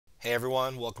Hey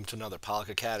everyone, welcome to another Pollock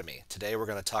Academy. Today we're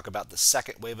going to talk about the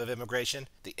second wave of immigration,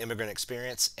 the immigrant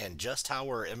experience, and just how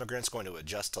are immigrants going to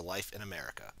adjust to life in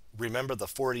America. Remember, the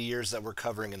 40 years that we're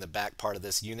covering in the back part of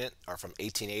this unit are from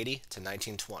 1880 to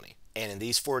 1920. And in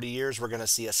these 40 years, we're going to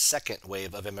see a second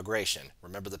wave of immigration.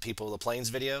 Remember the People of the Plains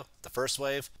video? The first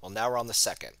wave? Well, now we're on the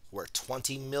second, where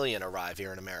 20 million arrive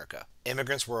here in America.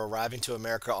 Immigrants were arriving to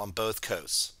America on both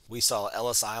coasts. We saw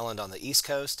Ellis Island on the east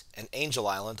coast and Angel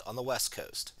Island on the west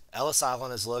coast. Ellis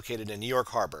Island is located in New York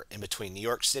Harbor, in between New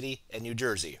York City and New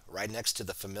Jersey, right next to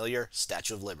the familiar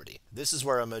Statue of Liberty. This is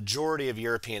where a majority of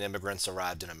European immigrants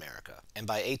arrived in America. And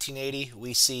by 1880,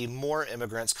 we see more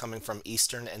immigrants coming from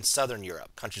Eastern and Southern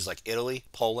Europe, countries like Italy,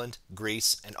 Poland,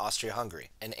 Greece, and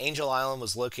Austria-Hungary. And Angel Island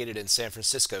was located in San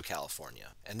Francisco, California.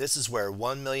 And this is where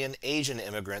 1 million Asian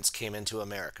immigrants came into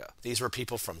America. These were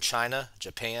people from China,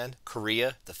 Japan,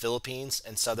 Korea, the Philippines,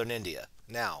 and Southern India.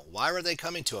 Now, why were they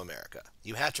coming to America?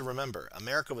 You have to remember,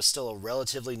 America was still a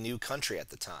relatively new country at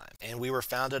the time, and we were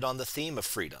founded on the theme of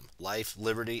freedom, life,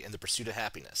 liberty, and the pursuit of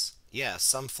happiness. Yeah,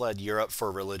 some fled Europe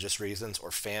for religious reasons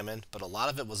or famine, but a lot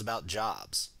of it was about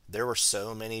jobs. There were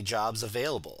so many jobs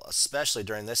available, especially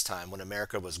during this time when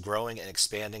America was growing and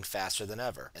expanding faster than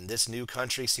ever, and this new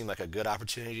country seemed like a good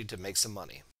opportunity to make some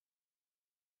money.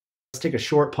 Let's take a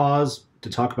short pause to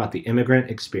talk about the immigrant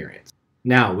experience.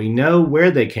 Now, we know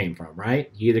where they came from, right?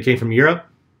 You either came from Europe,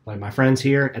 like my friends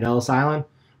here at Ellis Island,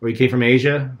 or you came from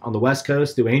Asia on the West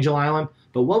Coast through Angel Island.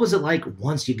 But what was it like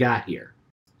once you got here?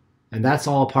 And that's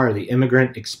all part of the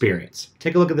immigrant experience.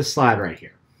 Take a look at this slide right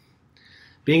here.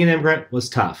 Being an immigrant was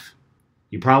tough.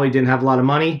 You probably didn't have a lot of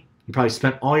money. You probably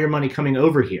spent all your money coming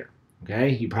over here, okay?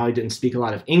 You probably didn't speak a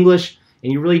lot of English,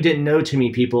 and you really didn't know too many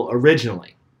people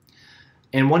originally.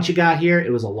 And once you got here,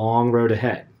 it was a long road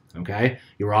ahead. Okay,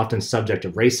 you were often subject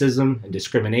to racism and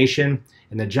discrimination,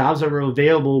 and the jobs that were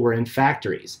available were in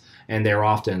factories, and they were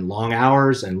often long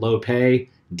hours and low pay,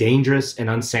 dangerous and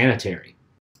unsanitary.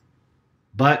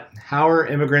 But how are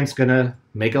immigrants going to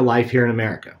make a life here in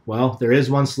America? Well, there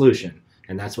is one solution,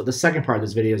 and that's what the second part of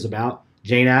this video is about: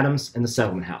 Jane Addams and the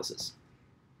settlement houses.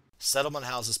 Settlement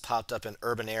houses popped up in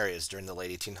urban areas during the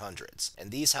late 1800s,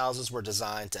 and these houses were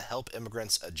designed to help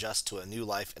immigrants adjust to a new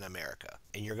life in America.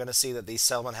 And you're going to see that these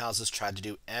settlement houses tried to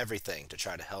do everything to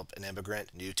try to help an immigrant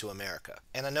new to America.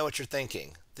 And I know what you're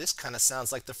thinking. This kind of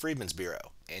sounds like the Freedmen's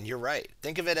Bureau. And you're right.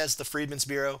 Think of it as the Freedmen's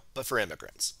Bureau, but for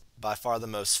immigrants. By far the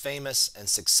most famous and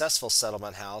successful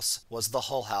settlement house was the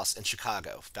Hull House in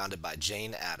Chicago, founded by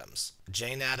Jane Addams.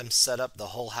 Jane Addams set up the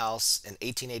Hull House in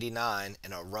 1889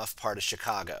 in a rough part of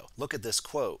Chicago. Look at this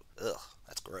quote. Ugh,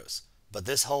 that's gross. But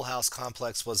this Hull House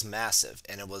complex was massive,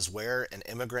 and it was where an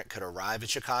immigrant could arrive in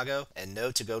Chicago and know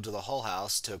to go to the Hull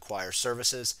House to acquire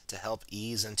services to help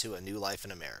ease into a new life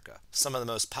in America. Some of the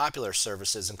most popular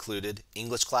services included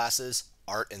English classes,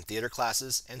 art and theater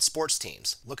classes, and sports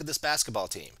teams. Look at this basketball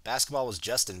team. Basketball was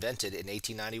just invented in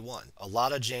 1891. A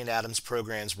lot of Jane Addams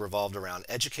programs revolved around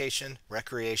education,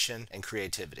 recreation, and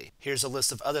creativity. Here's a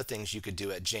list of other things you could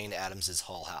do at Jane Addams's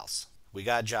Hull House. We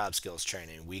got job skills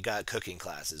training, we got cooking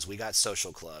classes, we got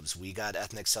social clubs, we got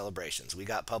ethnic celebrations, we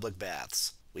got public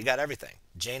baths. We got everything.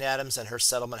 Jane Addams and her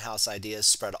settlement house ideas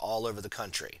spread all over the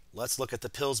country. Let's look at the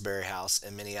Pillsbury House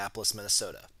in Minneapolis,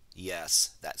 Minnesota.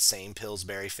 Yes, that same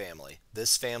Pillsbury family.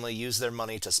 This family used their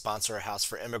money to sponsor a house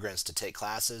for immigrants to take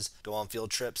classes, go on field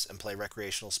trips, and play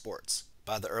recreational sports.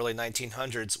 By the early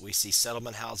 1900s, we see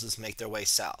settlement houses make their way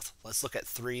south. Let's look at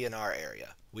 3 in our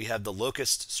area. We have the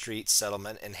Locust Street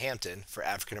Settlement in Hampton for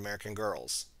African American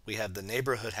girls. We have the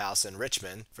Neighborhood House in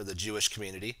Richmond for the Jewish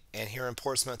community, and here in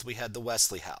Portsmouth we had the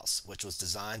Wesley House, which was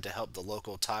designed to help the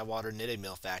local Tidewater knitting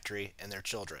mill factory and their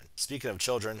children. Speaking of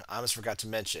children, I almost forgot to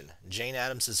mention, Jane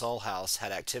Addams's Hull House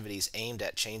had activities aimed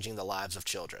at changing the lives of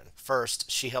children. First,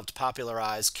 she helped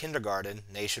popularize kindergarten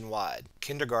nationwide.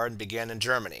 Kindergarten began in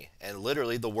Germany, and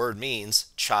literally the word means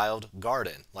child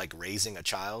garden, like raising a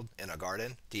child in a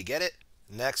garden. Do you get it?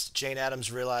 Next, Jane Addams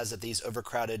realized that these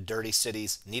overcrowded, dirty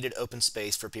cities needed open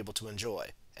space for people to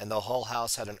enjoy, and the Hull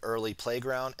House had an early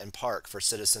playground and park for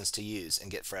citizens to use and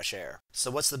get fresh air.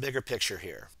 So what's the bigger picture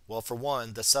here? Well, for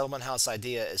one, the settlement house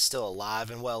idea is still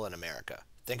alive and well in America.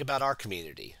 Think about our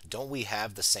community. Don't we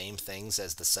have the same things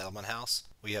as the settlement house?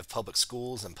 We have public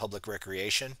schools and public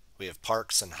recreation. We have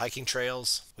parks and hiking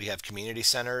trails. We have community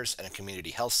centers and a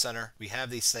community health center. We have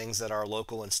these things that our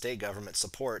local and state government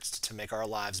supports to make our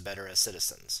lives better as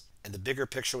citizens. And the bigger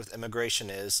picture with immigration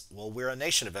is, well, we're a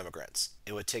nation of immigrants.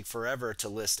 It would take forever to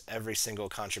list every single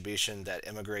contribution that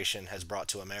immigration has brought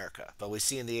to America. But we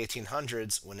see in the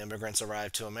 1800s, when immigrants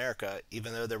arrived to America,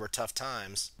 even though there were tough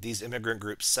times, these immigrant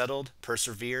groups settled,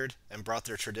 persevered, and brought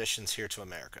their traditions here to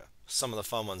America. Some of the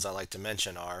fun ones I like to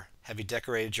mention are: have you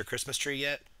decorated your Christmas tree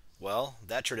yet? Well,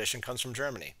 that tradition comes from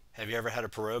Germany. Have you ever had a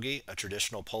pierogi, a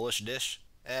traditional Polish dish?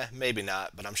 Maybe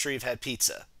not, but I'm sure you've had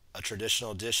pizza, a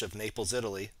traditional dish of Naples,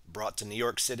 Italy, brought to New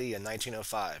York City in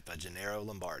 1905 by Gennaro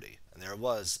Lombardi. And there it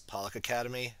was, Pollock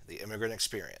Academy, the immigrant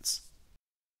experience.